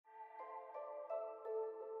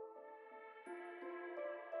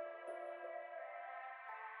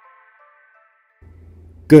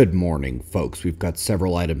Good morning, folks. We've got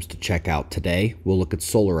several items to check out today. We'll look at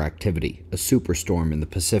solar activity, a superstorm in the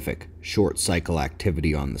Pacific, short cycle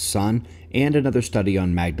activity on the sun, and another study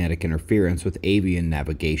on magnetic interference with avian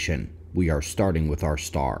navigation. We are starting with our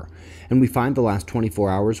star, and we find the last 24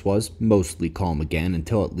 hours was mostly calm again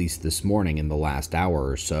until at least this morning. In the last hour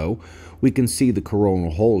or so, we can see the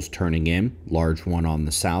coronal holes turning in, large one on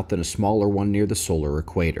the south and a smaller one near the solar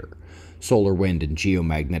equator. Solar wind and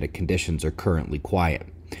geomagnetic conditions are currently quiet.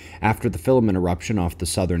 After the filament eruption off the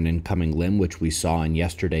southern incoming limb, which we saw in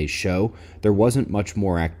yesterday's show, there wasn't much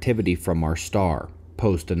more activity from our star.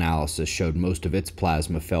 Post-analysis showed most of its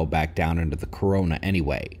plasma fell back down into the corona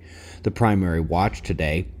anyway. The primary watch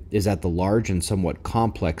today is at the large and somewhat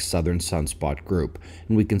complex southern sunspot group,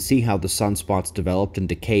 and we can see how the sunspots developed and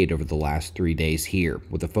decayed over the last 3 days here,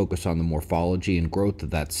 with a focus on the morphology and growth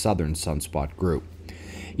of that southern sunspot group.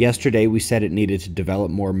 Yesterday, we said it needed to develop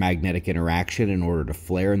more magnetic interaction in order to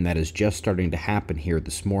flare, and that is just starting to happen here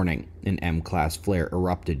this morning. An M-class flare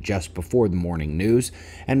erupted just before the morning news,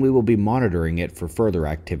 and we will be monitoring it for further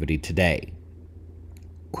activity today.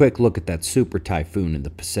 Quick look at that super typhoon in the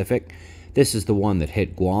Pacific. This is the one that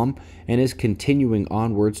hit Guam and is continuing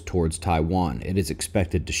onwards towards Taiwan. It is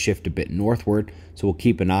expected to shift a bit northward, so we'll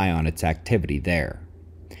keep an eye on its activity there.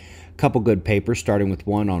 Couple good papers, starting with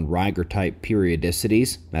one on Riger-type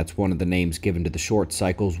periodicities. That's one of the names given to the short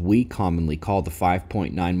cycles we commonly call the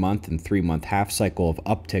 5.9-month and 3-month half-cycle of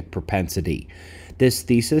uptick propensity. This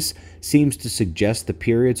thesis seems to suggest the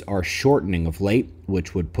periods are shortening of late,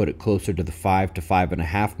 which would put it closer to the 5 to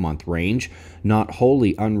 5.5-month range, not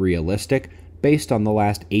wholly unrealistic based on the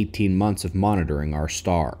last 18 months of monitoring our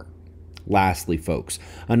star. Lastly, folks,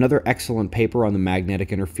 another excellent paper on the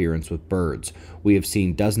magnetic interference with birds. We have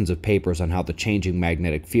seen dozens of papers on how the changing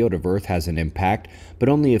magnetic field of Earth has an impact, but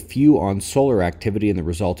only a few on solar activity and the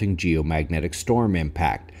resulting geomagnetic storm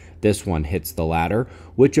impact. This one hits the latter,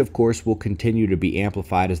 which of course will continue to be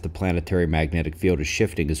amplified as the planetary magnetic field is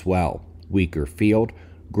shifting as well. Weaker field,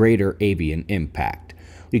 greater avian impact.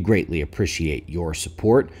 We greatly appreciate your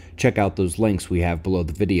support. Check out those links we have below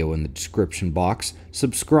the video in the description box.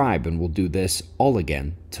 Subscribe, and we'll do this all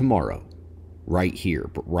again tomorrow. Right here,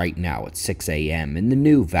 but right now at 6 a.m. in the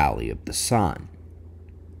new Valley of the Sun.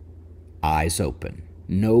 Eyes open,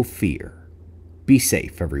 no fear. Be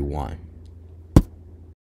safe, everyone.